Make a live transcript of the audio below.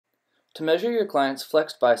To measure your client's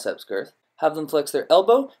flexed biceps girth, have them flex their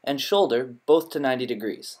elbow and shoulder both to 90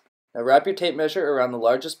 degrees. Now wrap your tape measure around the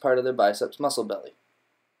largest part of their biceps muscle belly.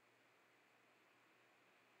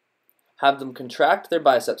 Have them contract their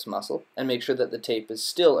biceps muscle and make sure that the tape is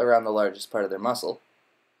still around the largest part of their muscle,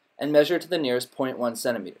 and measure to the nearest 0.1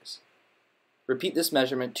 centimeters. Repeat this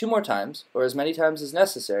measurement 2 more times, or as many times as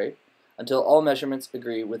necessary, until all measurements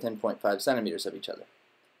agree within 0.5 centimeters of each other,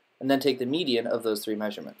 and then take the median of those 3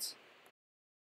 measurements.